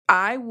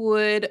I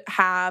would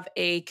have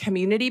a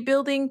community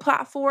building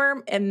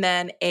platform and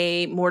then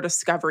a more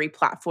discovery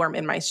platform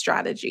in my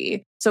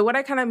strategy. So what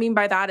I kind of mean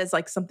by that is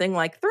like something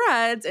like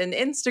Threads and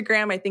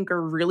Instagram, I think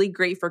are really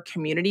great for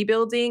community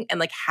building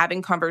and like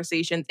having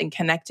conversations and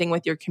connecting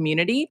with your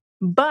community.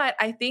 But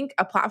I think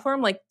a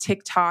platform like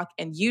TikTok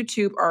and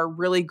YouTube are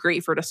really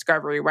great for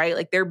discovery, right?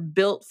 Like they're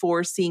built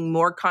for seeing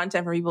more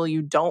content from people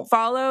you don't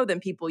follow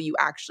than people you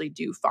actually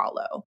do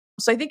follow.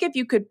 So I think if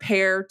you could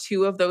pair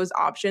two of those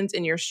options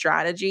in your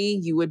strategy,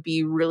 you would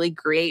be really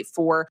great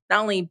for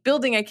not only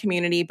building a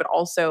community, but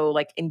also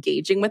like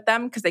engaging with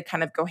them because they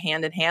kind of go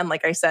hand in hand.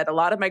 Like I said, a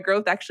lot of my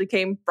growth actually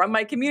came from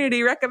my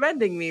community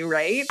recommending me,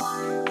 right?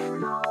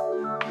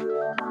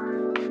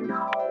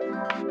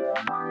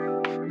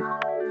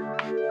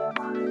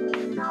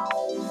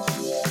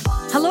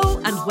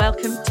 Hello and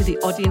welcome to the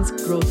Audience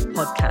Growth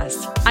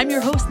Podcast. I'm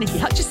your host, Nikki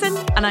Hutchison,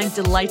 and I'm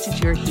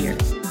delighted you're here.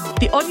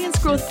 The Audience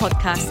Growth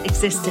Podcast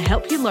exists to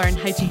help you learn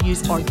how to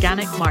use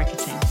organic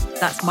marketing.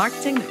 That's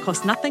marketing that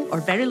costs nothing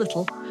or very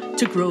little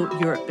to grow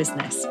your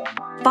business.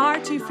 Far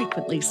too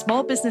frequently,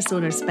 small business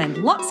owners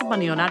spend lots of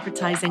money on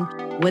advertising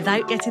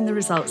without getting the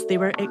results they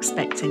were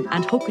expecting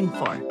and hoping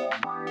for.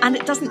 And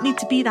it doesn't need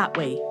to be that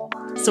way.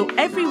 So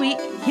every week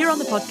here on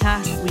the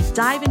podcast, we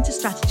dive into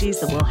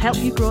strategies that will help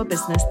you grow a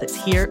business that's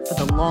here for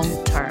the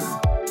long term.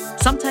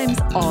 Sometimes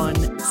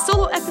on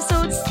solo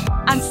episodes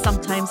and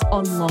sometimes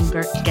on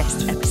longer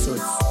guest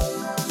episodes.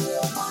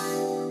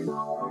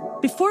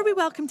 Before we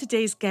welcome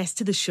today's guest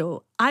to the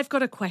show, I've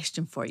got a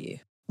question for you.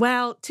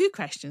 Well, two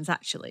questions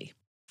actually.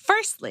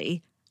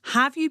 Firstly,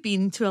 have you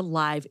been to a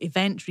live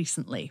event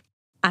recently?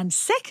 And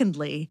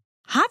secondly,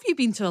 have you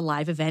been to a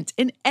live event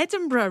in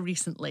Edinburgh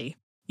recently?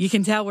 You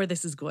can tell where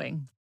this is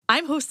going.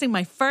 I'm hosting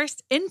my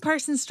first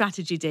in-person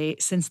strategy day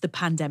since the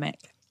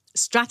pandemic.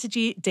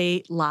 Strategy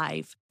Day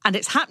Live. And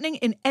it's happening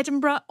in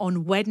Edinburgh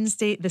on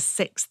Wednesday, the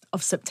 6th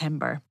of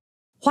September.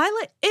 While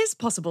it is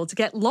possible to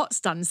get lots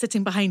done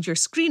sitting behind your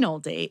screen all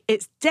day,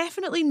 it's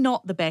definitely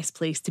not the best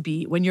place to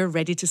be when you're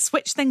ready to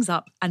switch things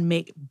up and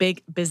make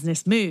big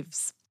business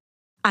moves.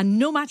 And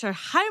no matter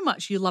how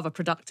much you love a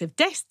productive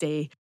desk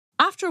day,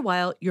 after a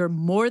while, you're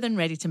more than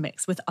ready to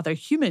mix with other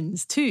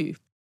humans too.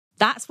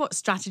 That's what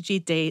Strategy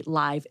Day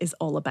Live is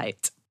all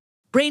about.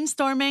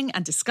 Brainstorming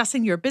and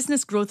discussing your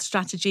business growth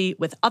strategy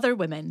with other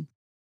women,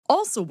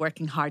 also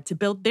working hard to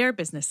build their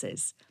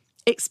businesses,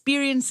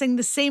 experiencing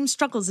the same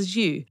struggles as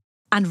you,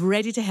 and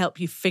ready to help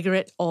you figure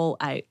it all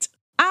out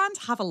and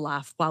have a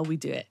laugh while we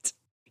do it.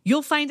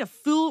 You'll find a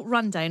full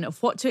rundown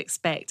of what to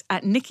expect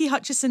at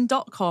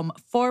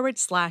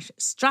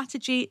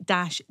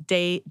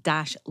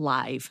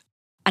nikkihutchison.com/strategy-day-live.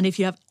 And if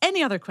you have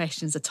any other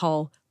questions at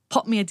all,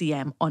 pop me a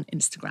DM on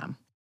Instagram.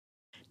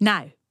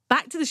 Now,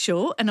 back to the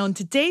show, and on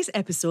today's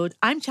episode,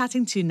 I'm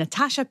chatting to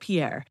Natasha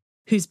Pierre,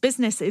 whose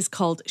business is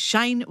called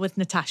Shine with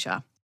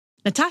Natasha.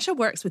 Natasha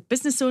works with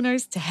business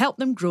owners to help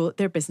them grow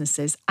their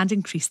businesses and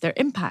increase their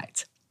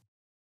impact.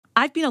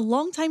 I've been a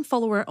long-time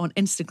follower on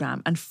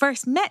Instagram and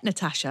first met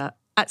Natasha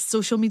at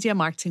Social Media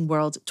Marketing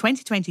World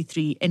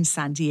 2023 in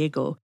San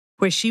Diego,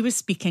 where she was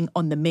speaking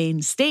on the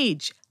main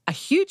stage, a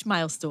huge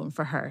milestone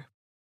for her.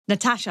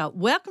 Natasha,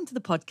 welcome to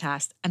the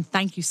podcast, and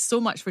thank you so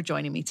much for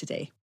joining me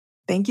today.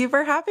 Thank you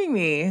for having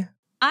me.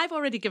 I've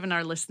already given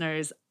our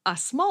listeners a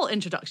small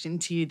introduction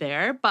to you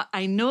there, but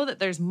I know that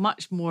there's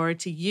much more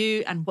to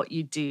you and what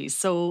you do.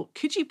 So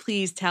could you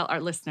please tell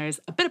our listeners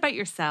a bit about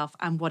yourself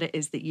and what it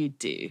is that you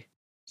do?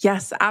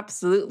 Yes,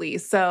 absolutely.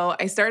 So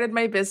I started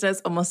my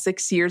business almost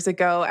 6 years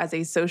ago as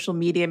a social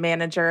media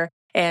manager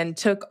and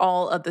took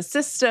all of the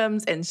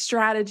systems and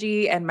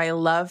strategy and my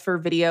love for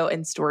video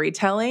and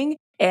storytelling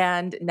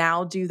and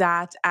now do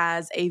that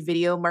as a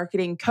video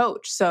marketing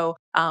coach. So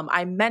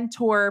I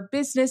mentor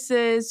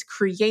businesses,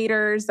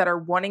 creators that are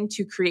wanting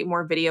to create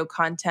more video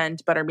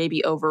content, but are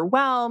maybe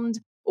overwhelmed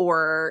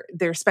or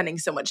they're spending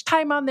so much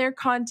time on their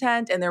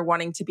content and they're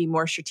wanting to be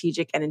more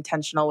strategic and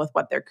intentional with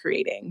what they're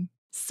creating.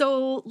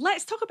 So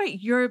let's talk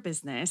about your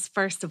business,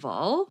 first of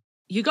all.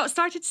 You got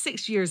started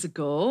 6 years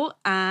ago,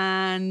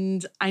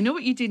 and I know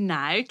what you do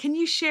now. Can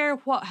you share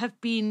what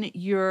have been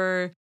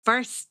your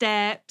first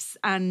steps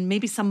and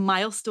maybe some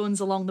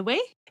milestones along the way?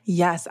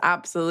 Yes,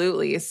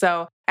 absolutely.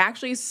 So I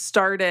actually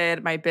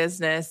started my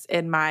business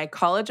in my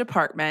college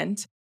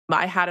apartment.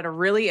 I had a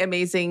really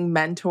amazing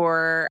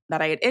mentor that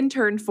I had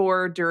interned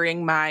for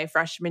during my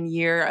freshman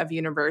year of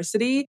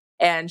university.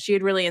 And she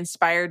had really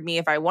inspired me.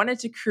 If I wanted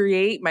to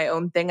create my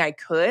own thing, I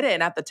could.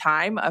 And at the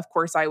time, of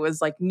course, I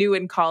was like new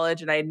in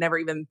college and I had never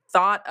even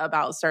thought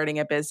about starting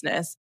a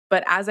business.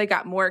 But as I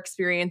got more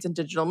experience in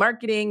digital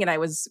marketing and I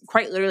was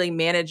quite literally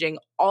managing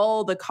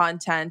all the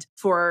content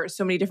for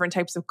so many different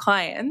types of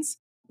clients,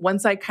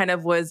 once I kind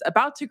of was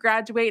about to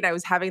graduate and I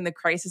was having the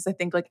crisis, I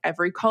think like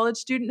every college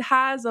student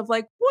has of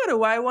like, what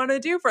do I want to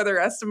do for the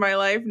rest of my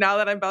life now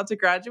that I'm about to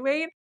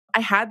graduate? I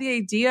had the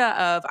idea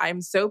of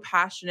I'm so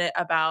passionate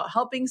about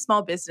helping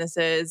small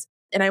businesses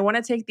and I want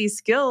to take these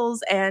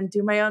skills and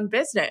do my own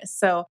business.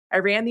 So I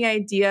ran the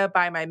idea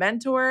by my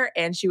mentor,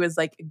 and she was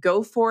like,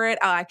 go for it.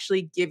 I'll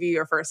actually give you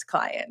your first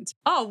client.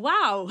 Oh,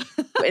 wow.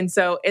 And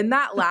so in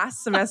that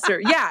last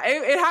semester,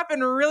 it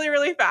happened really,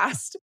 really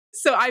fast.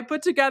 So I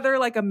put together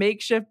like a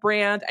makeshift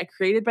brand. I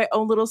created my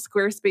own little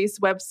Squarespace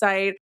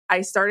website.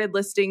 I started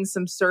listing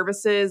some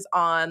services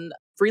on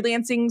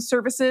freelancing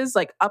services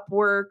like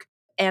Upwork.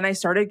 And I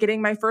started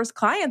getting my first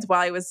clients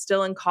while I was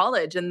still in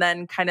college, and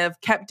then kind of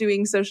kept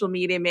doing social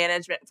media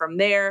management from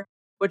there,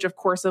 which of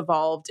course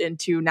evolved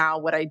into now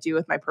what I do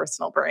with my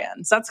personal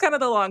brand. So that's kind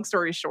of the long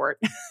story short.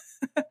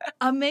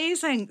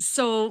 Amazing.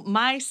 So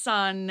my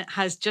son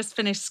has just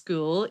finished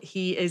school.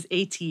 He is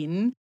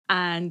 18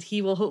 and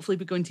he will hopefully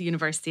be going to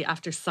university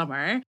after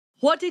summer.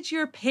 What did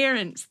your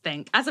parents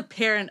think? As a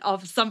parent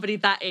of somebody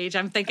that age,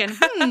 I'm thinking,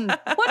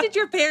 what did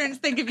your parents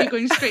think of you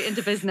going straight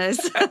into business?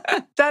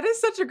 That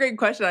is such a great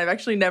question. I've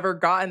actually never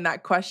gotten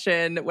that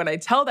question when I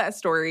tell that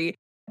story.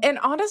 And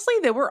honestly,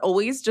 they were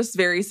always just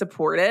very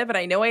supportive. And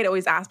I know I'd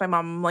always ask my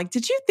mom, I'm like,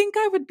 did you think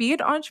I would be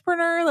an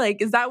entrepreneur?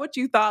 Like, is that what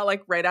you thought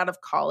like right out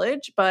of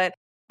college? But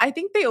I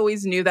think they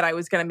always knew that I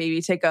was going to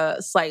maybe take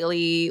a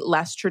slightly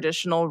less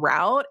traditional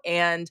route.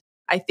 And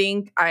I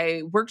think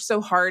I worked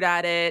so hard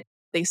at it.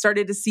 They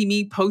started to see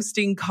me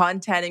posting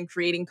content and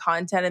creating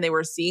content, and they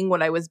were seeing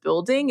what I was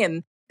building,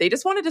 and they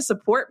just wanted to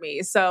support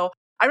me. So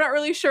I'm not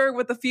really sure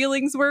what the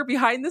feelings were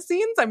behind the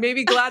scenes. I'm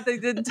maybe glad they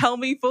didn't tell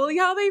me fully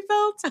how they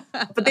felt,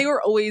 but they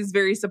were always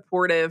very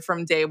supportive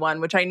from day one,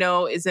 which I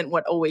know isn't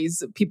what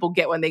always people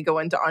get when they go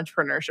into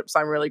entrepreneurship. So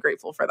I'm really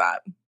grateful for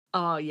that.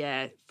 Oh,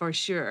 yeah, for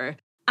sure.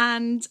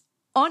 And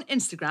on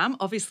Instagram,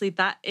 obviously,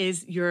 that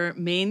is your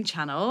main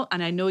channel.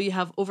 And I know you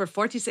have over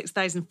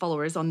 46,000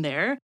 followers on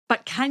there.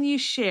 But can you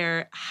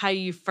share how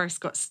you first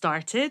got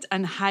started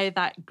and how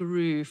that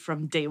grew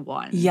from day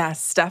one?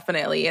 Yes,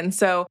 definitely. And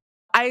so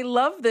I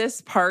love this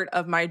part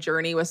of my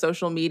journey with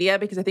social media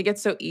because I think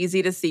it's so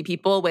easy to see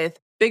people with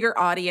bigger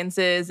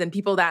audiences and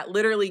people that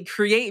literally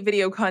create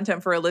video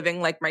content for a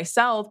living like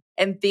myself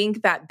and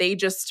think that they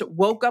just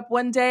woke up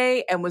one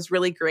day and was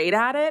really great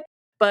at it.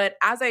 But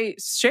as I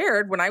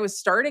shared, when I was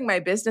starting my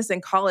business in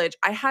college,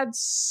 I had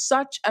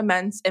such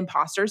immense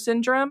imposter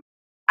syndrome.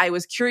 I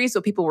was curious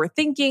what people were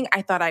thinking.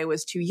 I thought I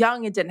was too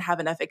young and didn't have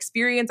enough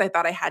experience. I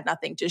thought I had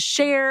nothing to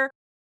share.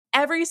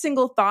 Every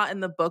single thought in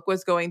the book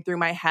was going through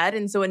my head.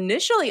 And so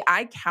initially,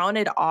 I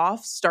counted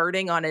off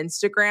starting on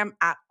Instagram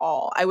at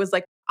all. I was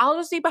like, I'll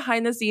just be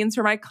behind the scenes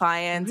for my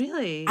clients.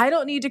 Really? I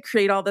don't need to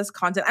create all this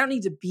content. I don't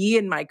need to be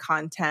in my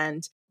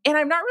content. And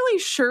I'm not really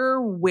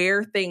sure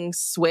where things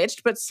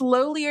switched, but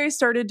slowly I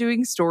started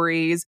doing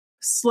stories.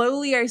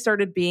 Slowly I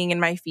started being in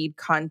my feed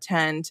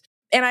content.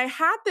 And I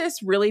had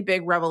this really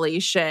big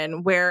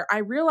revelation where I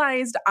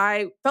realized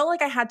I felt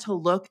like I had to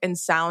look and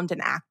sound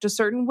and act a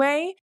certain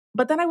way.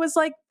 But then I was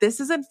like, this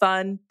isn't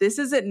fun. This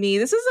isn't me.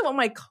 This isn't what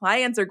my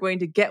clients are going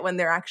to get when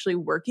they're actually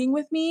working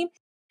with me.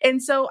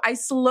 And so I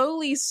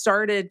slowly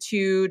started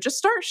to just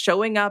start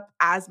showing up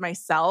as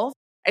myself.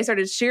 I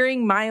started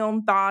sharing my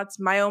own thoughts,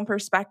 my own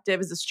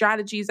perspectives, the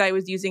strategies I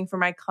was using for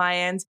my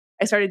clients.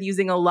 I started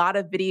using a lot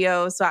of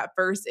videos. So at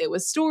first it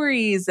was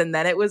stories, and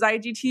then it was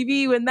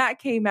IGTV when that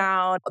came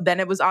out. Then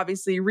it was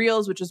obviously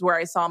Reels, which is where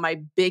I saw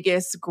my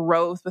biggest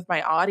growth with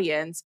my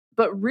audience.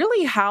 But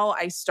really how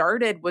I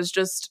started was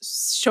just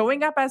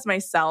showing up as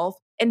myself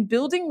and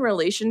building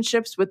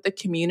relationships with the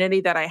community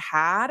that I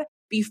had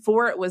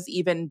before it was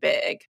even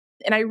big.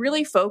 And I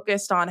really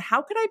focused on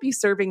how could I be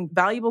serving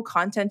valuable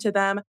content to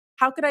them?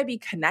 How could I be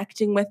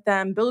connecting with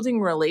them,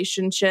 building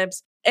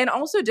relationships, and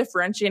also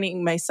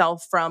differentiating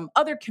myself from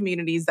other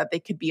communities that they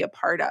could be a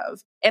part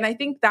of? And I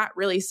think that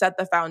really set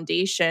the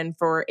foundation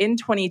for in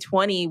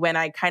 2020, when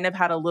I kind of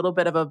had a little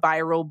bit of a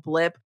viral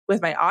blip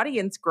with my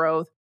audience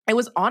growth. It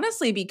was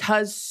honestly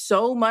because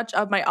so much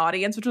of my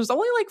audience, which was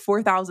only like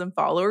 4,000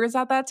 followers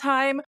at that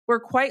time, were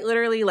quite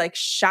literally like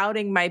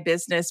shouting my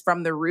business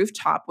from the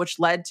rooftop, which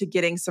led to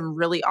getting some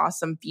really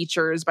awesome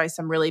features by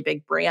some really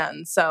big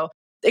brands. So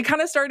it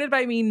kind of started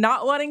by me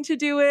not wanting to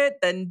do it,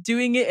 then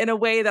doing it in a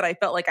way that I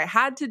felt like I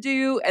had to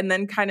do, and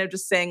then kind of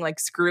just saying like,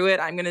 screw it,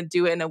 I'm going to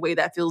do it in a way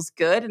that feels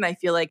good. And I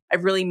feel like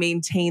I've really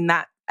maintained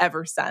that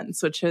ever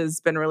since, which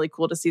has been really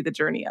cool to see the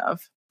journey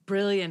of.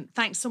 Brilliant.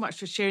 Thanks so much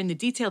for sharing the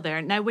detail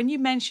there. Now, when you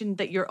mentioned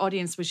that your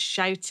audience was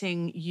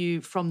shouting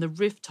you from the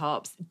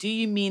rooftops, do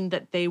you mean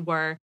that they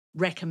were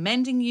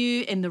recommending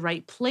you in the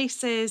right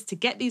places to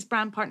get these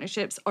brand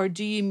partnerships? Or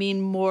do you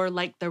mean more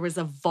like there was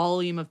a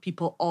volume of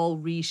people all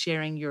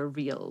resharing your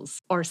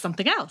reels or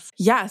something else?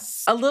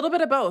 Yes, a little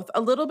bit of both,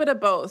 a little bit of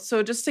both.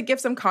 So just to give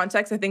some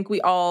context, I think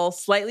we all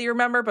slightly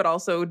remember, but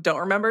also don't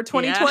remember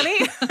 2020.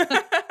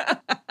 Yeah.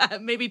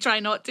 Maybe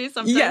try not to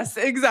sometimes. Yes,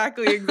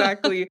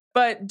 exactly.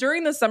 But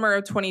during the summer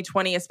of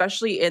 2020,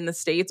 especially in the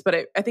States,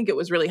 but I think it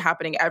was really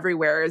happening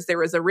everywhere, is there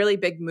was a really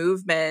big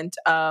movement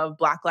of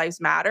Black Lives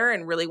Matter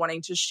and really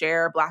wanting to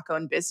share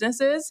Black-owned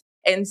businesses.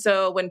 And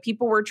so when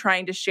people were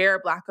trying to share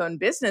Black-owned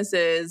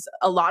businesses,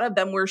 a lot of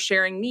them were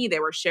sharing me. They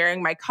were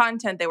sharing my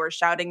content. They were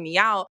shouting me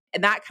out.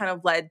 And that kind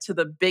of led to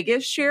the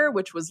biggest share,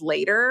 which was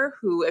Later,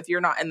 who, if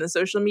you're not in the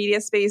social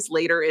media space,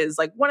 Later is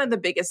like one of the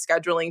biggest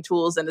scheduling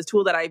tools and a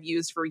tool that I've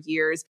used for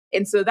years.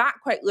 And so that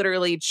quite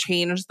literally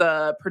changed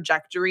the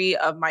trajectory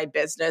of my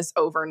business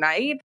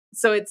overnight.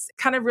 So it's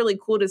kind of really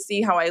cool to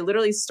see how I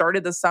literally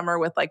started the summer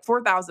with like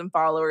 4,000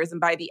 followers. And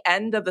by the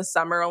end of the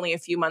summer, only a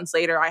few months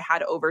later, I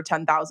had over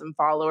 10,000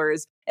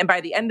 followers. And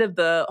by the end of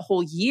the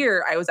whole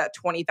year, I was at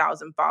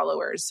 20,000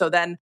 followers. So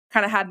then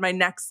kind of had my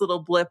next little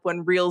blip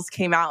when Reels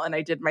came out and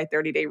I did my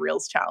 30-day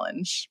Reels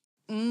challenge.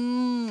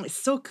 It's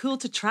so cool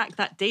to track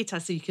that data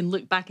so you can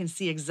look back and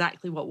see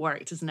exactly what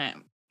worked, isn't it?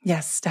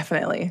 Yes,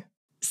 definitely.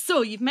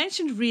 So you've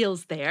mentioned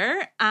Reels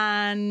there,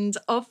 and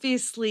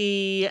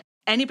obviously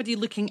anybody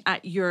looking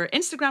at your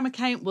Instagram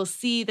account will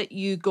see that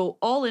you go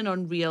all in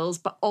on Reels,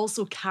 but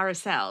also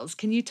carousels.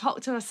 Can you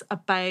talk to us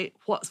about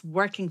what's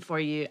working for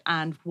you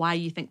and why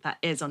you think that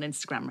is on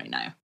Instagram right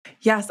now?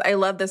 Yes, I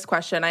love this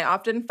question. I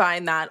often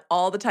find that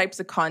all the types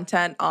of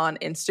content on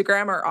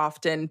Instagram are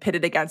often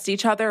pitted against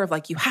each other of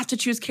like, you have to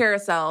choose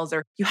carousels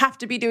or you have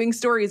to be doing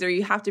stories or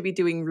you have to be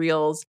doing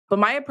reels. But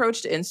my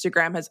approach to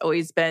Instagram has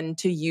always been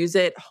to use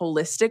it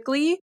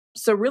holistically.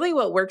 So really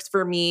what works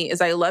for me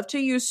is I love to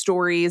use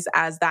stories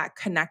as that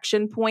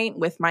connection point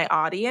with my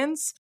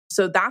audience.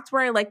 So that's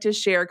where I like to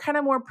share kind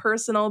of more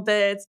personal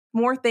bits,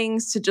 more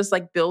things to just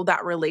like build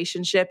that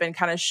relationship and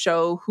kind of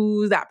show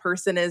who that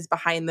person is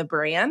behind the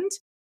brand.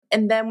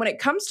 And then when it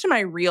comes to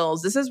my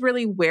reels, this is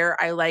really where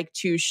I like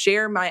to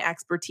share my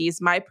expertise,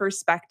 my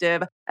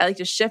perspective. I like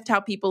to shift how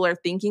people are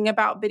thinking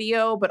about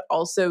video, but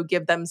also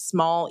give them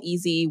small,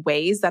 easy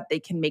ways that they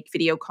can make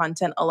video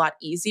content a lot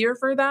easier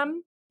for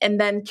them. And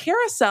then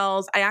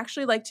carousels, I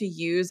actually like to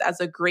use as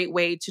a great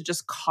way to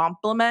just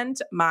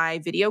complement my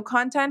video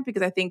content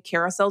because I think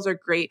carousels are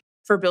great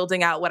for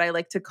building out what I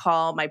like to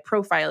call my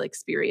profile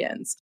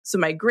experience. So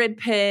my grid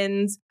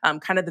pins,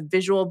 kind of the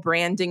visual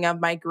branding of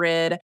my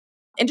grid,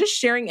 and just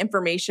sharing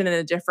information in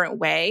a different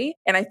way.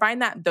 And I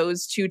find that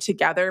those two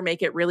together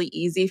make it really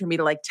easy for me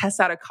to like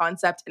test out a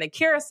concept in a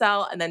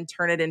carousel and then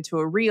turn it into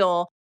a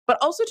reel, but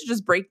also to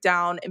just break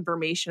down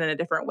information in a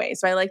different way.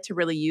 So I like to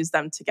really use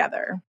them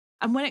together.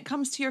 And when it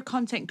comes to your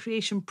content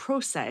creation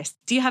process,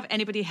 do you have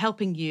anybody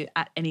helping you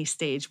at any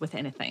stage with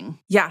anything?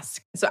 Yes.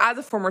 So as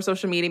a former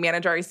social media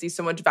manager, I see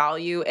so much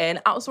value in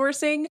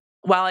outsourcing.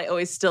 While I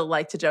always still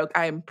like to joke,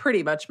 I'm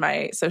pretty much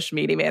my social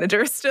media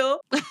manager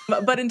still.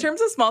 But in terms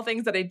of small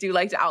things that I do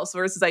like to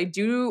outsource is I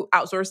do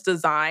outsource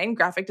design.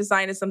 Graphic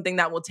design is something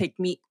that will take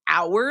me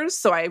hours.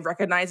 So I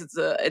recognize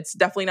it's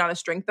definitely not a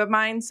strength of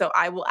mine. So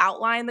I will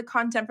outline the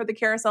content for the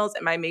carousels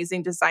and my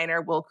amazing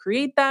designer will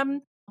create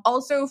them.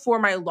 Also, for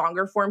my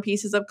longer form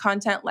pieces of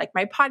content, like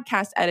my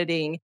podcast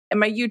editing and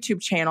my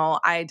YouTube channel,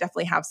 I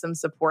definitely have some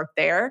support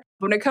there.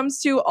 When it comes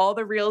to all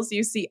the reels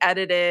you see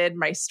edited,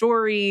 my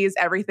stories,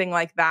 everything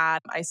like that,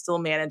 I still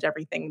manage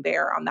everything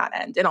there on that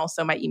end and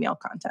also my email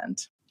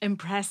content.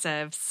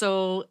 Impressive.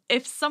 So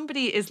if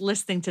somebody is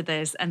listening to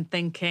this and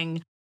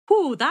thinking,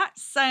 "Ooh, that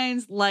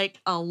sounds like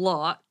a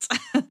lot,"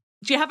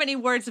 do you have any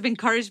words of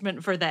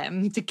encouragement for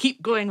them to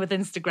keep going with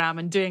Instagram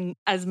and doing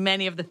as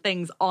many of the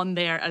things on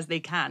there as they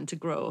can to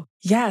grow?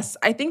 Yes,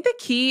 I think the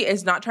key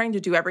is not trying to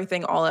do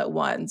everything all at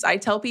once. I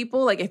tell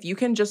people, like, if you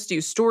can just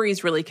do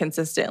stories really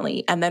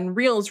consistently and then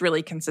reels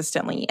really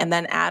consistently and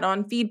then add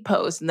on feed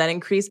posts and then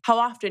increase how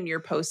often you're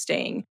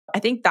posting, I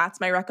think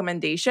that's my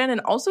recommendation. And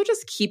also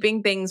just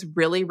keeping things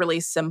really, really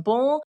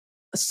simple.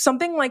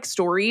 Something like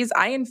stories,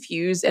 I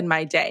infuse in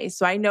my day.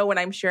 So I know when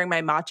I'm sharing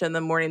my matcha in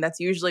the morning, that's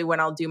usually when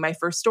I'll do my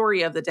first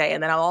story of the day.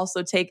 And then I'll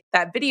also take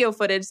that video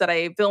footage that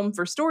I filmed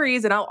for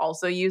stories and I'll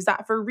also use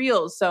that for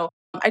reels. So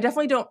I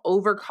definitely don't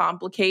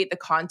overcomplicate the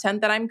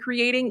content that I'm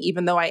creating,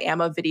 even though I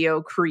am a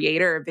video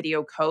creator, a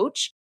video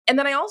coach. And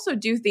then I also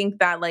do think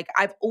that like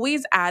I've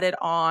always added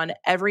on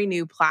every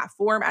new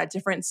platform at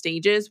different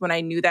stages when I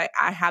knew that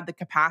I had the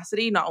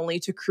capacity not only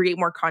to create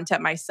more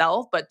content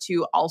myself, but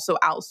to also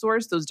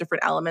outsource those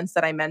different elements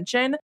that I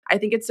mentioned. I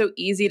think it's so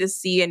easy to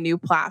see a new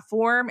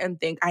platform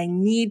and think I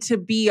need to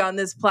be on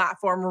this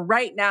platform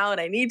right now and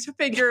I need to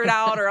figure it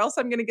out or else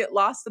I'm going to get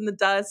lost in the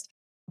dust.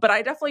 But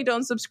I definitely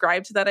don't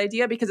subscribe to that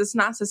idea because it's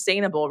not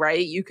sustainable,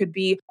 right? You could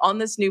be on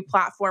this new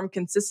platform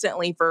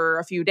consistently for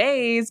a few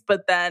days,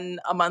 but then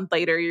a month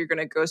later, you're going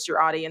to ghost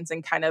your audience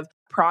and kind of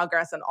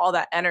progress and all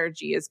that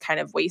energy is kind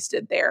of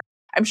wasted there.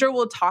 I'm sure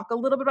we'll talk a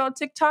little bit about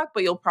TikTok,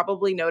 but you'll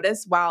probably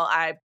notice while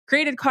I've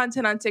created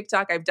content on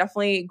TikTok, I've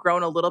definitely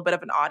grown a little bit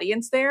of an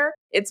audience there.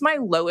 It's my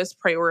lowest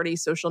priority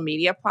social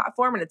media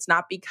platform. And it's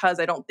not because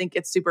I don't think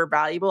it's super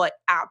valuable. I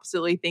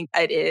absolutely think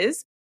it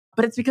is.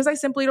 But it's because I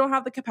simply don't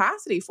have the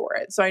capacity for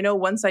it. So I know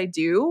once I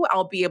do,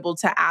 I'll be able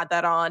to add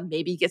that on,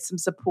 maybe get some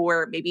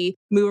support, maybe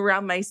move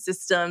around my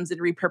systems and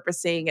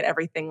repurposing and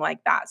everything like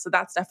that. So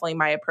that's definitely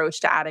my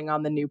approach to adding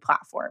on the new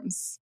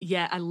platforms.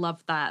 Yeah, I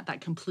love that. That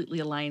completely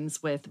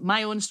aligns with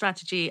my own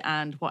strategy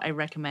and what I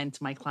recommend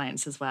to my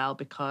clients as well,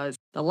 because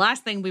The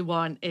last thing we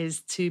want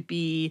is to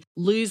be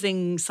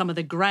losing some of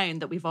the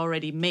ground that we've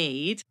already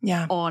made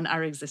on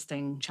our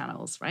existing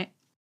channels, right?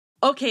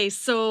 Okay,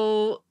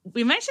 so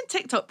we mentioned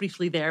TikTok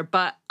briefly there,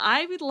 but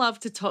I would love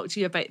to talk to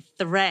you about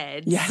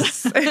Threads.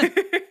 Yes.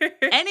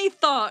 Any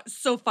thoughts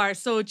so far?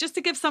 So just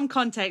to give some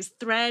context,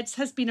 Threads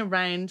has been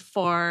around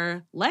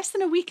for less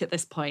than a week at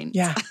this point.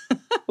 Yeah,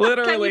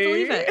 literally. Can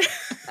you believe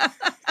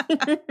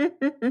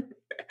it?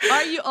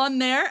 Are you on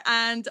there,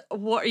 and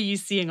what are you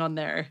seeing on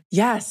there?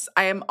 Yes,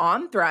 I am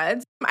on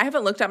Threads. I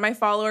haven't looked at my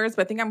followers,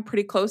 but I think I'm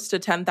pretty close to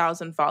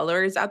 10,000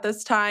 followers at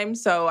this time.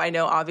 So I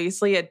know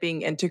obviously it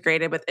being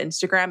integrated with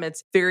Instagram,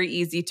 it's very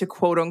easy to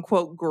quote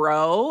unquote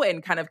grow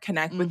and kind of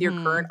connect with your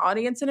current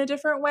audience in a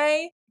different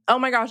way. Oh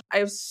my gosh, I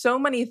have so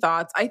many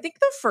thoughts. I think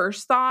the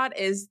first thought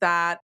is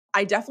that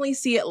I definitely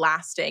see it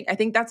lasting. I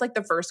think that's like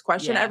the first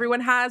question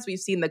everyone has. We've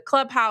seen the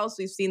Clubhouse,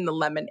 we've seen the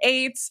Lemon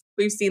 8s,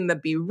 we've seen the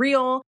Be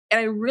Real. And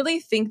I really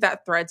think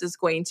that Threads is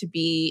going to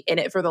be in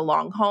it for the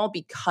long haul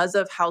because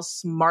of how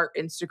smart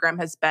Instagram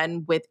has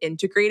been with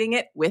integrating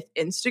it with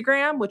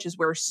Instagram, which is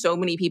where so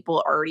many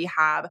people already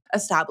have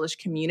established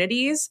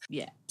communities.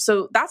 Yeah.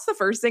 So that's the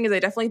first thing is I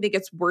definitely think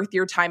it's worth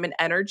your time and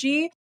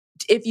energy.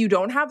 If you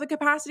don't have the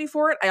capacity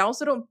for it, I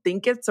also don't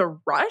think it's a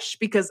rush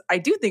because I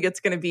do think it's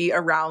going to be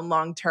around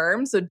long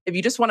term. So if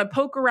you just want to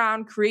poke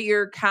around, create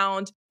your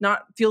account,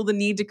 not feel the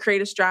need to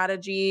create a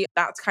strategy,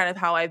 that's kind of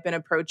how I've been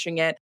approaching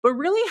it. But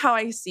really how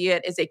I see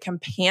it is a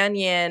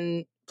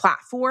companion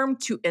platform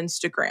to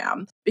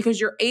Instagram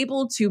because you're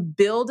able to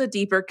build a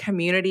deeper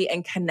community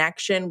and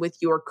connection with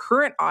your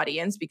current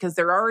audience because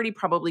they're already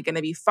probably going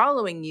to be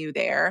following you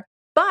there.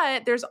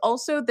 But there's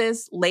also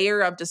this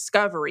layer of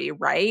discovery,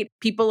 right?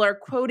 People are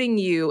quoting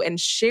you and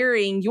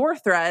sharing your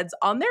threads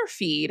on their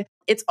feed.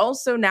 It's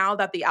also now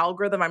that the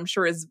algorithm, I'm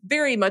sure, is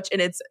very much in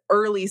its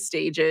early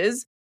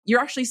stages. You're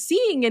actually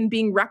seeing and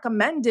being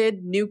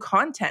recommended new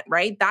content,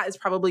 right? That is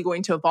probably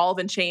going to evolve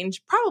and change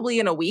probably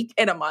in a week,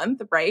 in a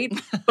month, right?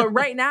 But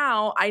right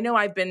now, I know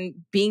I've been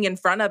being in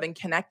front of and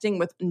connecting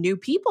with new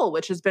people,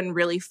 which has been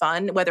really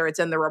fun, whether it's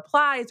in the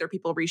replies or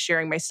people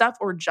resharing my stuff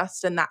or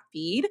just in that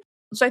feed.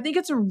 So I think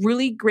it's a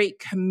really great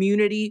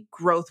community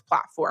growth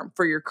platform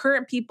for your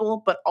current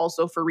people, but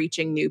also for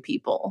reaching new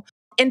people.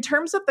 In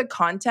terms of the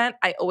content,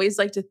 I always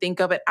like to think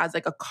of it as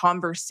like a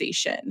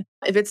conversation.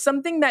 If it's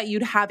something that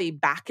you'd have a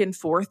back and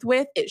forth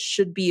with, it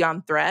should be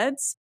on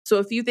Threads. So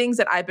a few things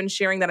that I've been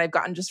sharing that I've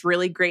gotten just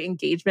really great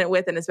engagement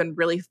with and it's been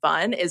really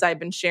fun is I've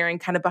been sharing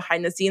kind of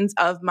behind the scenes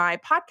of my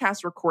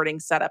podcast recording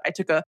setup. I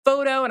took a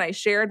photo and I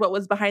shared what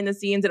was behind the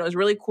scenes and it was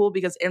really cool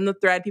because in the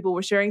thread, people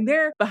were sharing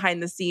their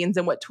behind the scenes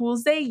and what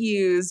tools they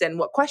used and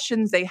what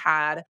questions they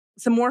had.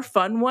 Some more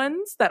fun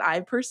ones that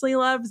I personally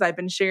love is I've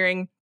been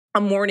sharing a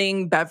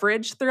morning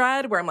beverage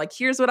thread where I'm like,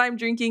 here's what I'm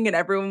drinking and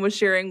everyone was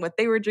sharing what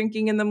they were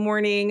drinking in the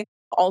morning.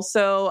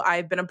 Also,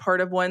 I've been a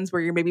part of ones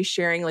where you're maybe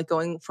sharing like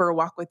going for a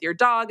walk with your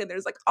dog and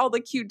there's like all the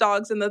cute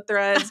dogs in the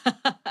threads.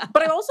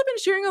 But I've also been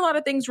sharing a lot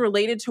of things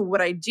related to what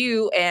I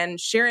do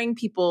and sharing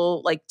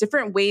people like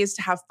different ways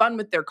to have fun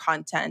with their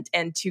content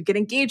and to get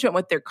engagement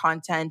with their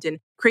content and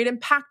create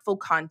impactful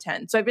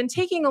content. So I've been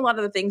taking a lot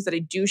of the things that I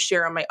do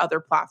share on my other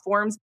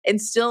platforms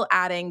and still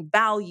adding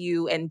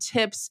value and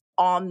tips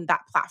on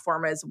that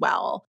platform as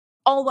well.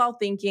 All while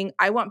thinking,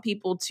 I want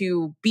people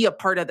to be a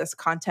part of this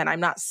content.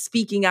 I'm not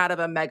speaking out of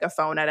a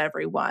megaphone at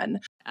everyone.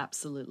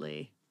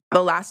 Absolutely.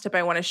 The last tip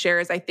I want to share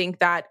is I think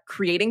that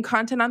creating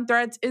content on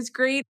Threads is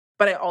great,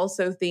 but I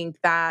also think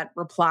that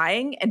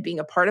replying and being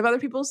a part of other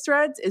people's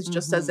threads is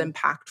just as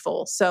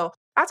impactful. So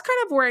that's kind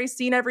of where I've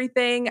seen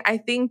everything. I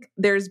think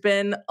there's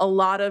been a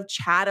lot of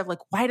chat of like,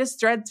 why does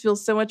Threads feel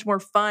so much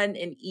more fun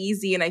and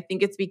easy? And I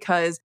think it's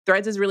because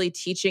Threads is really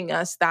teaching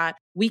us that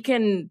we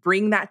can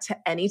bring that to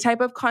any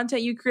type of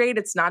content you create.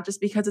 It's not just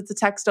because it's a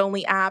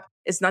text-only app.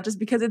 It's not just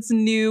because it's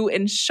new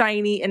and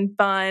shiny and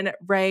fun,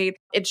 right?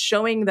 It's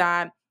showing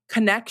that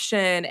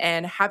connection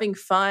and having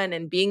fun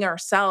and being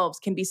ourselves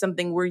can be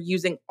something we're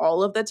using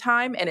all of the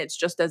time, and it's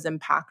just as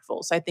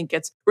impactful. So I think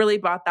it's really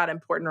brought that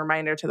important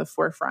reminder to the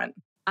forefront.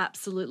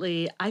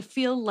 Absolutely. I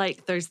feel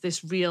like there's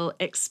this real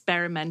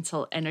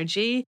experimental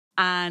energy.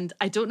 And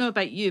I don't know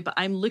about you, but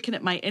I'm looking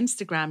at my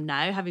Instagram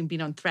now, having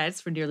been on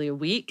Threads for nearly a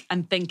week,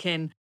 and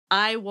thinking,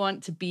 I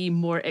want to be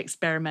more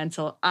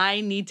experimental. I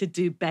need to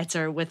do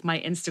better with my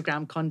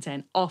Instagram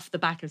content off the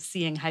back of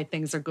seeing how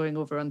things are going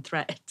over on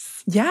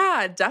Threads.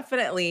 Yeah,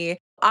 definitely.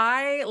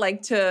 I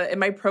like to, in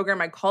my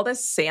program, I call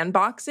this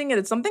sandboxing. And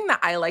it's something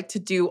that I like to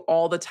do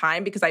all the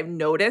time because I've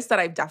noticed that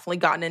I've definitely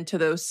gotten into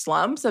those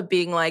slumps of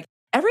being like,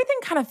 everything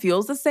kind of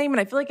feels the same. And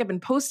I feel like I've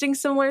been posting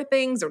similar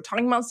things or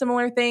talking about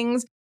similar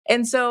things.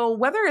 And so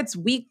whether it's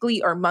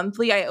weekly or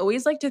monthly, I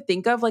always like to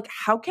think of like,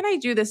 how can I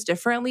do this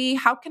differently?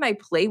 How can I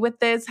play with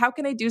this? How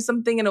can I do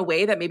something in a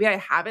way that maybe I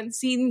haven't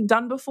seen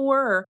done before?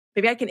 Or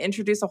maybe I can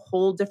introduce a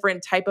whole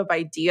different type of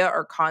idea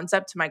or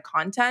concept to my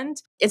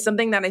content. It's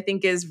something that I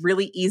think is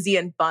really easy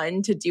and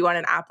fun to do on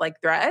an app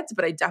like Threads,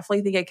 but I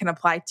definitely think it can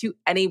apply to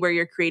anywhere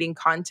you're creating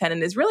content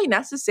and is really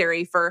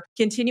necessary for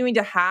continuing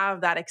to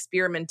have that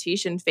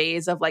experimentation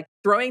phase of like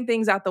throwing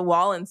things at the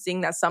wall and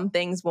seeing that some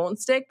things won't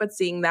stick, but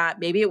seeing that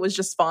maybe it was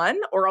just fun,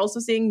 or also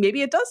seeing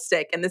maybe it does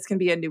stick and this can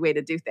be a new way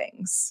to do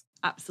things.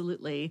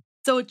 Absolutely.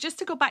 So just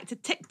to go back to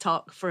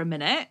TikTok for a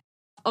minute,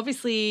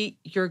 obviously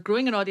you're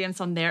growing an audience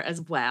on there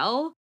as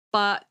well.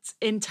 But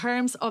in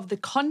terms of the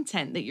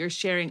content that you're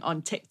sharing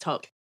on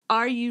TikTok,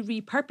 are you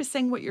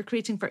repurposing what you're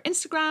creating for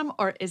Instagram,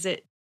 or is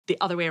it the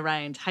other way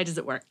around? How does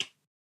it work?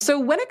 So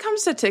when it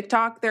comes to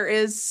TikTok, there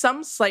is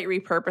some slight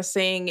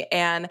repurposing.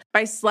 And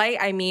by slight,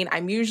 I mean,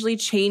 I'm usually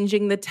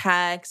changing the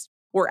text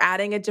or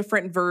adding a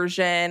different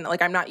version.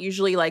 Like I'm not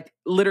usually like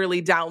literally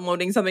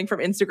downloading something from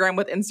Instagram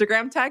with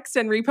Instagram text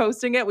and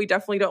reposting it. We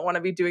definitely don't want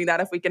to be doing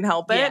that if we can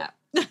help it.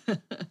 Yeah.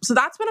 So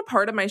that's been a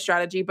part of my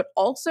strategy, but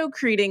also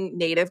creating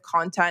native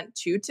content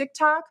to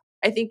TikTok.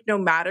 I think no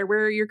matter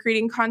where you're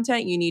creating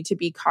content, you need to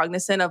be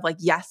cognizant of like,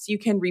 yes, you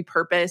can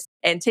repurpose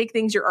and take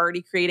things you're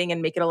already creating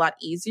and make it a lot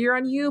easier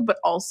on you. But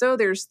also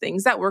there's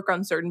things that work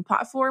on certain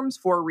platforms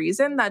for a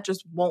reason that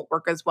just won't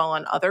work as well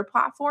on other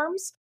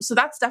platforms. So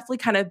that's definitely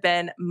kind of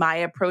been my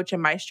approach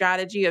and my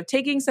strategy of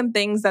taking some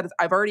things that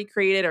I've already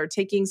created or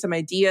taking some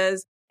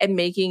ideas and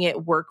making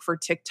it work for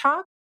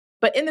TikTok.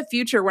 But in the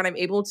future, when I'm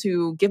able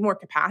to give more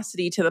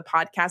capacity to the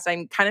podcast,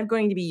 I'm kind of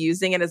going to be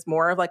using it as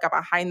more of like a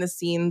behind the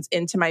scenes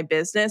into my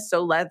business.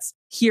 So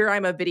here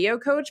I'm a video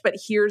coach, but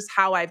here's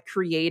how I've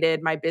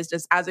created my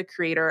business as a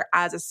creator,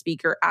 as a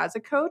speaker, as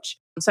a coach.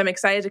 So I'm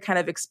excited to kind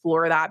of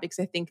explore that because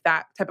I think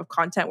that type of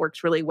content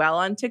works really well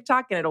on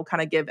TikTok and it'll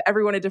kind of give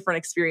everyone a different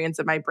experience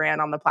of my brand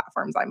on the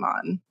platforms I'm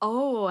on.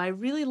 Oh, I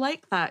really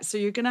like that. So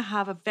you're going to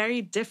have a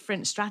very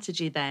different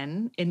strategy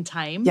then in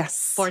time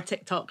Yes. for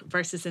TikTok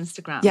versus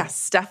Instagram.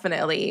 Yes,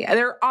 definitely.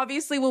 There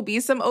obviously will be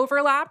some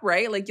overlap,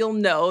 right? Like you'll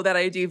know that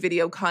I do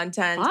video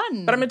content,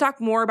 Fun. but I'm going to talk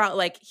more about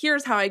like,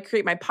 here's how I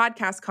create my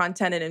podcast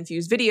content and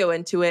infuse video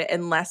into it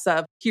and less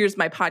of here's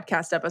my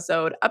podcast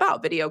episode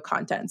about video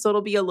content. So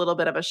it'll be a little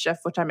bit of a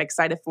shift, which I'm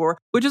excited for,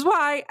 which is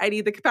why I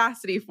need the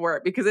capacity for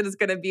it because it is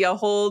going to be a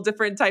whole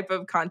different type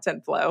of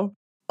content flow.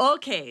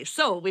 Okay,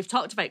 so we've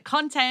talked about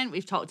content,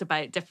 we've talked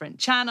about different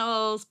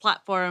channels,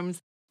 platforms.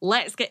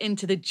 Let's get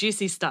into the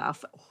juicy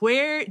stuff.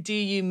 Where do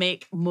you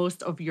make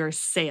most of your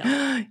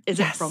sales? Is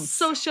it from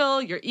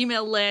social, your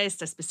email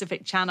list, a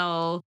specific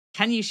channel?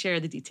 Can you share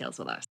the details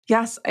with us?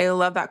 Yes, I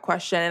love that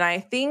question. And I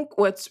think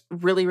what's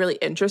really, really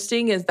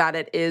interesting is that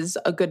it is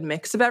a good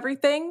mix of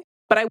everything.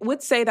 But I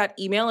would say that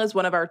email is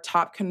one of our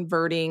top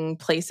converting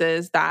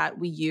places that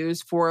we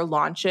use for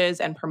launches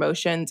and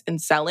promotions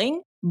and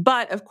selling.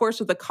 But of course,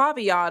 with the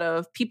caveat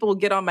of people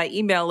get on my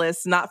email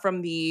list, not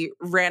from the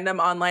random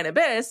online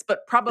abyss,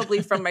 but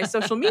probably from my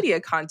social media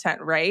content,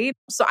 right?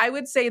 So I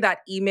would say that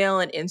email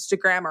and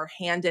Instagram are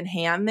hand in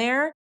hand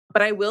there.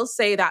 But I will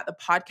say that the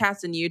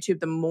podcast and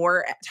YouTube, the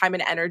more time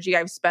and energy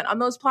I've spent on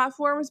those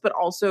platforms, but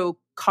also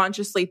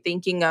consciously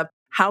thinking of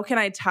how can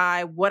I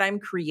tie what I'm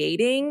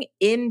creating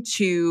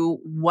into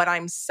what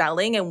I'm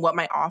selling and what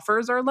my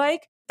offers are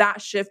like?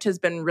 That shift has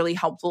been really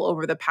helpful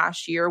over the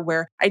past year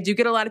where I do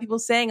get a lot of people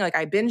saying like,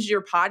 I binged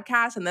your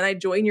podcast and then I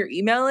joined your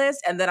email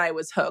list and then I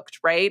was hooked,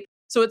 right?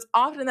 So it's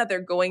often that they're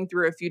going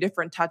through a few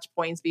different touch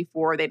points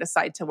before they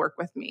decide to work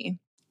with me.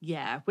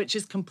 Yeah, which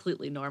is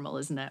completely normal,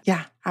 isn't it?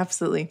 Yeah,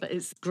 absolutely. But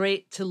it's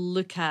great to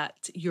look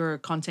at your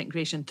content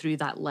creation through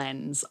that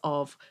lens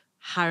of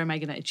how am I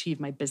going to achieve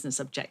my business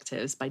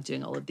objectives by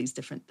doing all of these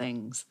different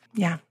things?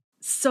 Yeah.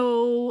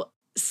 So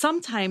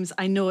sometimes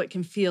I know it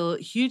can feel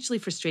hugely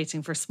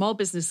frustrating for small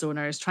business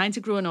owners trying to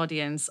grow an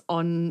audience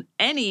on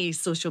any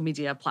social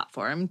media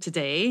platform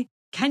today.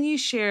 Can you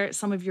share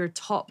some of your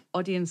top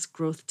audience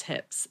growth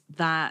tips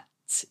that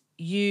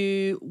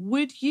you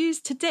would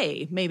use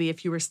today, maybe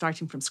if you were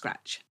starting from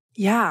scratch?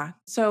 Yeah.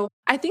 So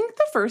I think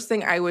the first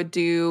thing I would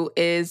do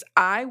is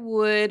I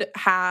would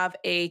have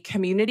a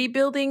community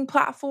building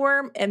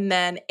platform and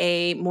then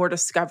a more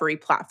discovery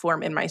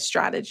platform in my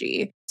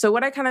strategy. So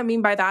what I kind of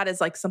mean by that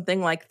is like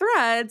something like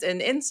Threads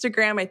and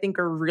Instagram, I think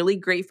are really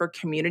great for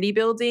community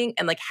building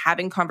and like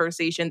having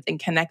conversations and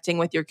connecting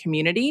with your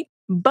community.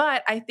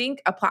 But I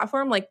think a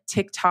platform like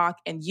TikTok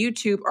and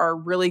YouTube are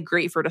really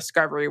great for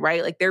discovery,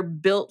 right? Like they're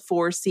built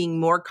for seeing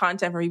more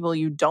content from people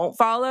you don't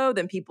follow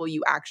than people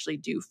you actually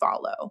do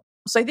follow.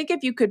 So I think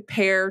if you could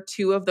pair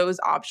two of those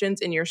options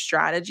in your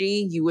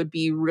strategy, you would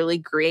be really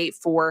great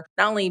for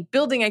not only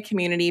building a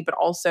community, but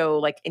also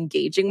like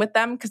engaging with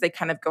them because they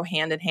kind of go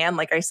hand in hand.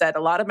 Like I said,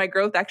 a lot of my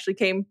growth actually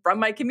came from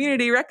my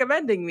community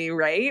recommending me,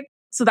 right?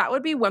 So that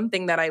would be one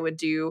thing that I would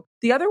do.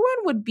 The other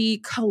one would be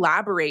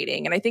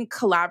collaborating. And I think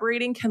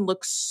collaborating can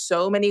look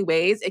so many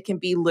ways. It can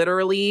be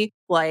literally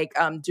like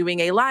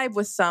doing a live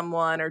with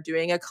someone or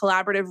doing a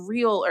collaborative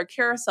reel or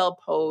carousel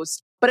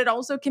post. But it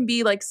also can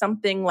be like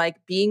something like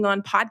being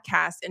on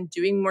podcasts and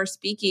doing more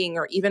speaking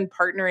or even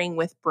partnering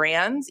with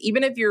brands.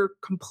 Even if you're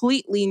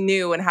completely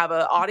new and have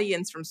an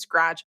audience from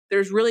scratch,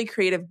 there's really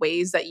creative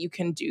ways that you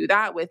can do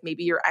that with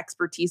maybe your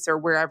expertise or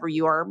wherever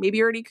you are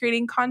maybe already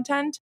creating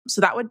content.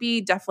 So that would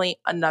be definitely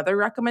another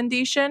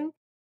recommendation.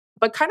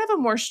 But kind of a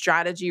more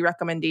strategy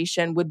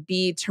recommendation would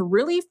be to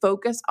really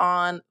focus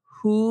on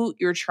who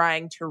you're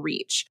trying to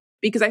reach.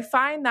 Because I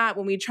find that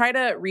when we try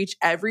to reach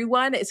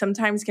everyone, it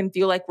sometimes can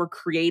feel like we're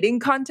creating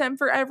content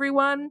for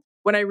everyone.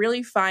 When I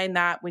really find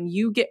that when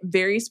you get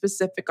very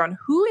specific on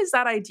who is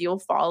that ideal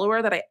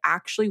follower that I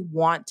actually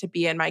want to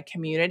be in my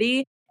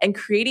community and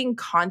creating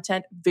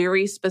content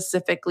very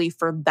specifically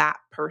for that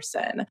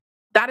person,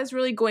 that is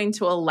really going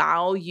to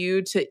allow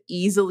you to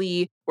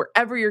easily,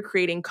 wherever you're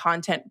creating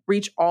content,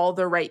 reach all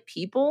the right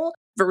people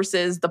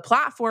versus the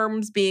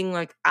platforms being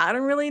like, I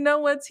don't really know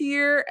what's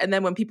here. And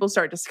then when people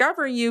start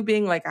discovering you,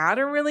 being like, I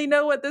don't really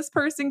know what this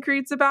person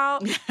creates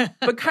about,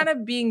 but kind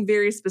of being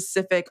very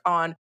specific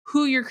on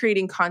who you're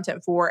creating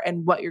content for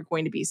and what you're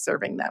going to be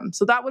serving them.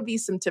 So that would be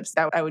some tips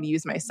that I would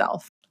use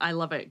myself. I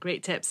love it.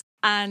 Great tips.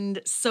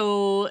 And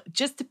so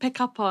just to pick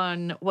up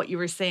on what you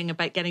were saying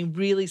about getting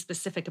really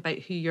specific about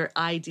who your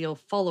ideal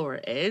follower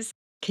is,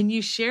 can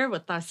you share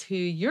with us who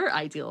your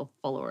ideal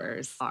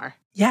followers are?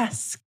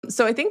 Yes.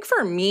 So I think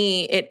for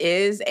me, it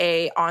is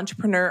a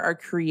entrepreneur or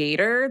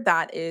creator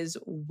that is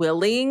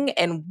willing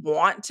and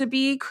want to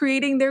be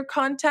creating their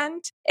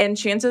content. And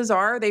chances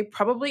are they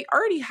probably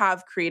already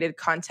have created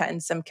content in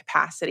some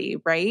capacity,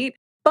 right?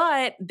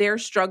 But they're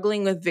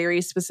struggling with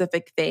very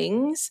specific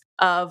things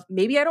of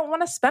maybe I don't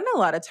want to spend a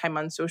lot of time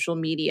on social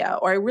media,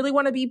 or I really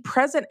want to be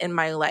present in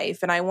my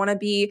life and I want to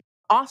be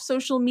off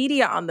social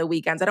media on the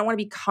weekends. I don't want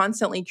to be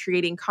constantly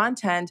creating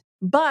content,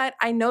 but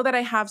I know that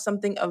I have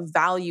something of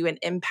value and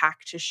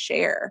impact to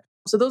share.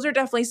 So those are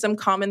definitely some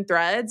common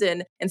threads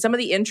and some of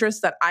the interests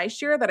that I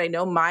share that I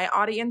know my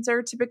audience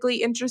are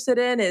typically interested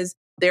in is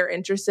they're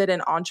interested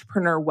in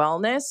entrepreneur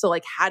wellness. So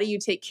like, how do you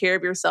take care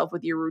of yourself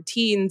with your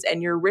routines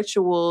and your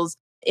rituals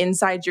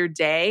inside your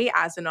day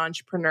as an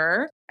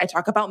entrepreneur? I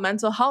talk about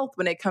mental health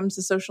when it comes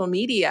to social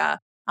media.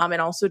 And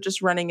also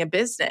just running a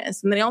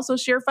business. And then I also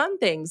share fun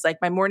things like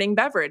my morning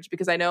beverage,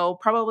 because I know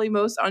probably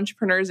most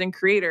entrepreneurs and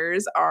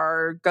creators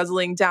are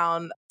guzzling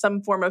down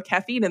some form of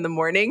caffeine in the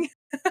morning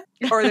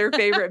or their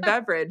favorite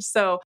beverage.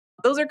 So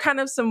those are kind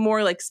of some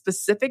more like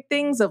specific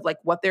things of like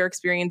what they're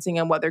experiencing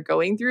and what they're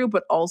going through,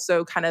 but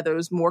also kind of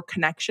those more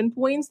connection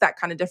points that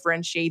kind of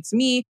differentiates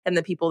me and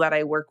the people that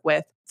I work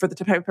with for the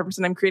type of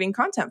person I'm creating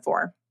content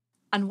for.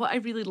 And what I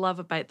really love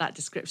about that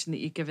description that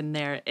you've given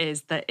there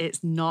is that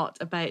it's not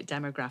about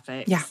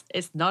demographics. Yeah.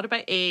 It's not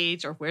about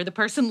age or where the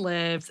person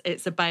lives.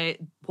 It's about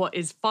what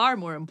is far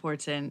more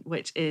important,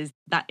 which is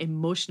that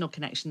emotional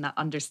connection, that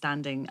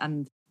understanding,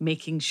 and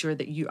making sure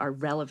that you are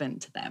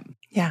relevant to them.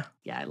 Yeah.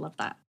 Yeah, I love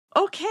that.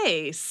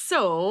 Okay,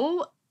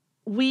 so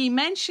we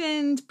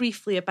mentioned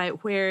briefly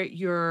about where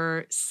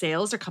your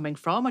sales are coming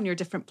from on your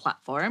different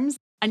platforms.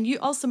 And you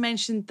also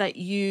mentioned that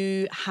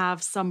you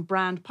have some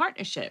brand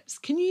partnerships.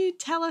 Can you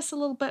tell us a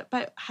little bit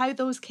about how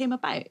those came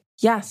about?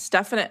 Yes,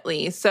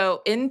 definitely.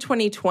 So in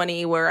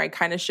 2020, where I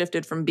kind of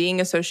shifted from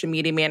being a social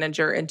media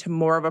manager into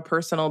more of a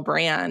personal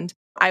brand,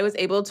 I was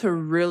able to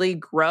really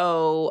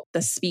grow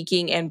the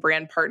speaking and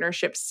brand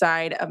partnership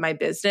side of my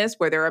business,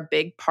 where they're a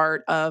big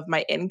part of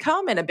my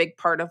income and a big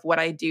part of what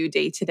I do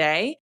day to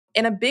day.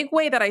 And a big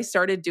way that I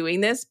started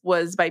doing this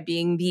was by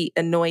being the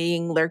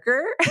annoying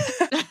lurker.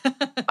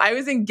 I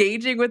was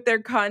engaging with their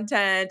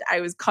content.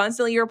 I was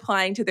constantly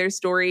replying to their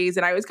stories.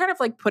 And I was kind of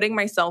like putting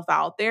myself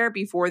out there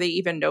before they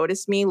even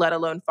noticed me, let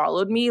alone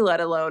followed me, let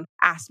alone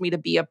asked me to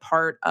be a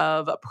part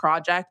of a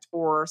project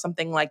or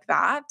something like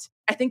that.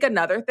 I think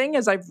another thing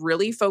is I've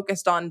really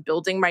focused on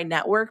building my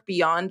network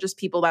beyond just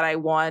people that I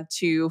want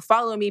to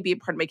follow me, be a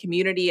part of my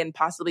community, and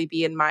possibly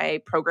be in my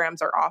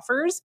programs or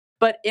offers.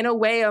 But in a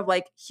way of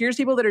like, here's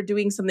people that are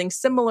doing something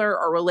similar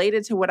or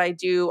related to what I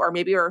do, or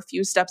maybe are a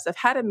few steps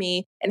ahead of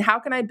me. And how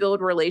can I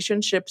build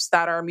relationships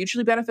that are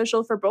mutually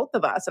beneficial for both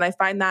of us? And I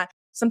find that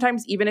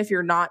sometimes even if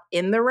you're not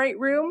in the right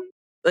room,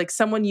 like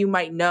someone you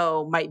might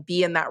know might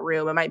be in that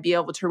room and might be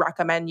able to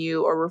recommend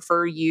you or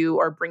refer you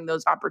or bring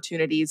those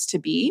opportunities to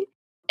be.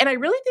 And I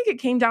really think it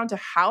came down to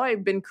how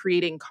I've been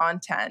creating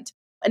content.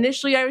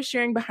 Initially, I was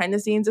sharing behind the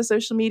scenes of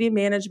social media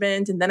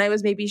management, and then I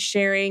was maybe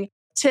sharing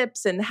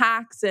tips and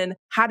hacks and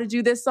how to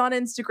do this on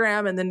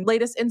Instagram and then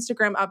latest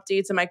Instagram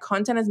updates. And my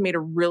content has made a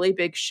really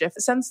big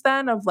shift since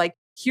then of like,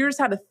 here's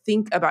how to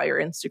think about your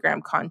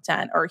Instagram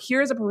content, or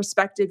here's a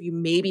perspective you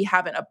maybe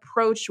haven't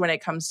approached when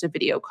it comes to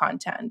video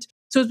content.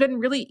 So it's been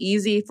really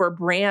easy for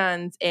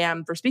brands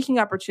and for speaking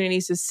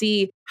opportunities to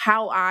see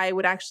how I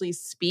would actually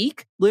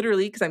speak,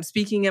 literally, because I'm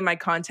speaking in my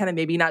content and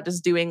maybe not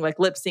just doing like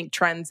lip sync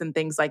trends and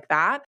things like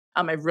that.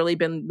 I've really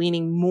been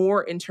leaning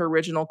more into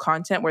original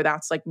content where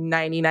that's like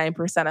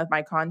 99% of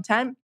my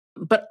content,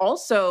 but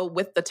also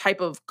with the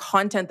type of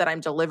content that I'm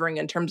delivering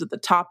in terms of the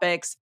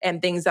topics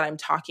and things that I'm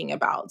talking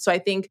about. So I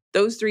think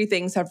those three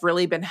things have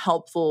really been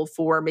helpful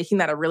for making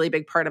that a really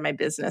big part of my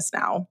business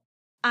now.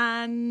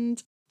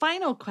 And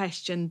final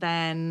question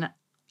then.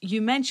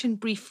 You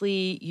mentioned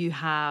briefly you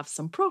have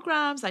some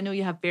programs. I know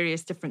you have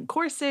various different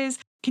courses.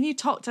 Can you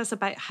talk to us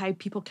about how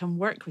people can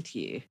work with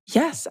you?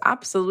 Yes,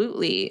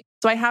 absolutely.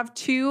 So I have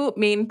two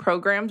main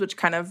programs, which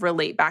kind of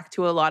relate back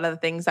to a lot of the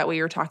things that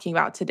we were talking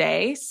about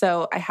today.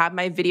 So I have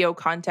my video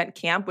content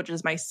camp, which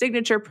is my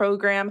signature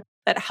program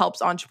that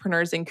helps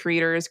entrepreneurs and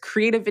creators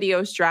create a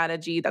video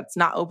strategy that's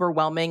not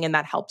overwhelming and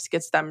that helps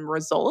gets them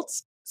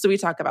results. So we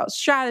talk about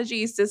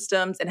strategy,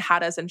 systems, and how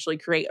to essentially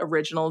create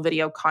original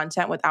video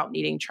content without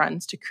needing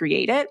trends to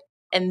create it.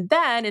 And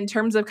then in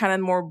terms of kind of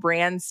more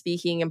brand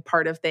speaking and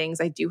part of things,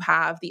 I do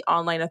have the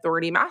Online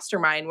Authority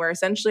Mastermind, where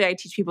essentially I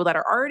teach people that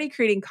are already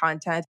creating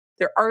content.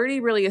 They're already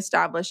really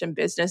established in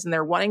business and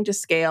they're wanting to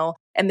scale.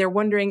 And they're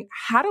wondering,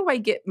 how do I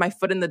get my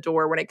foot in the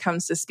door when it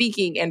comes to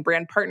speaking and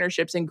brand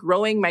partnerships and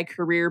growing my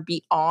career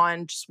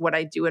beyond just what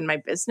I do in my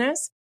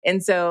business?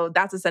 And so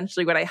that's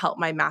essentially what I help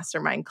my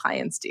mastermind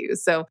clients do.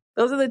 So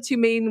those are the two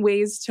main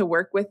ways to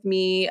work with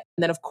me.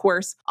 And then, of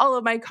course, all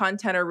of my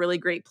content are really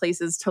great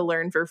places to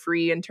learn for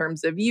free in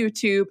terms of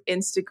YouTube,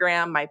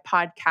 Instagram, my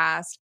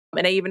podcast.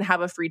 And I even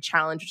have a free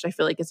challenge, which I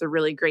feel like is a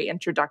really great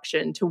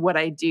introduction to what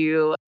I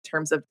do in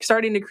terms of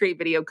starting to create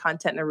video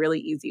content in a really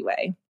easy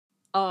way.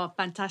 Oh,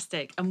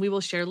 fantastic. And we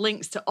will share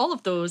links to all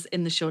of those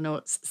in the show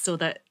notes so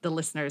that the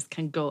listeners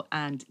can go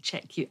and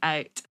check you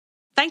out.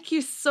 Thank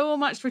you so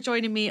much for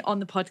joining me on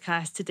the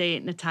podcast today,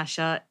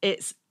 Natasha.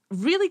 It's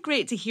really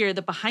great to hear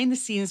the behind the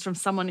scenes from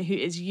someone who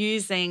is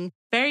using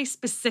very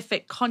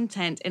specific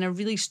content in a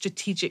really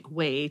strategic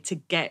way to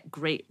get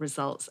great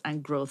results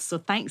and growth. So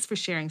thanks for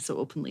sharing so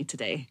openly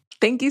today.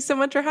 Thank you so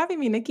much for having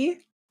me, Nikki.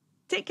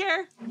 Take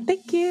care.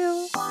 Thank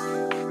you.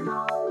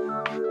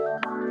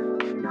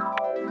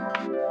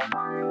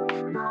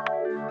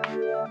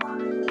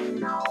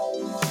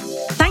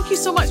 Thank you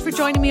so much for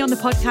joining me on the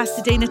podcast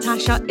today,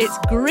 Natasha. It's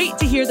great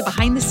to hear the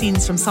behind the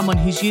scenes from someone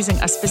who's using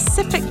a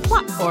specific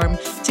platform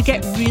to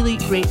get really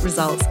great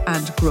results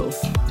and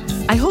growth.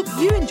 I hope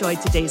you enjoyed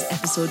today's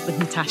episode with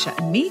Natasha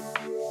and me.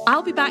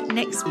 I'll be back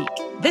next week,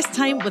 this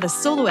time with a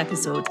solo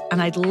episode,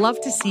 and I'd love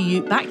to see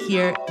you back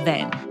here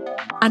then.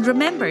 And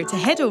remember to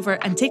head over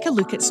and take a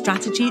look at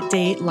Strategy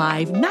Day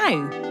Live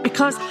now,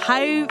 because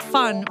how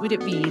fun would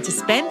it be to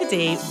spend the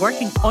day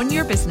working on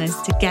your business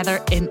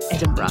together in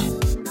Edinburgh?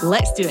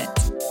 Let's do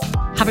it.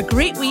 Have a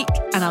great week,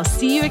 and I'll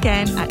see you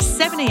again at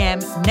 7 a.m.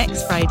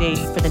 next Friday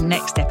for the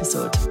next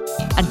episode.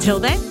 Until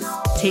then,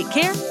 take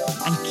care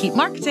and keep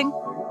marketing.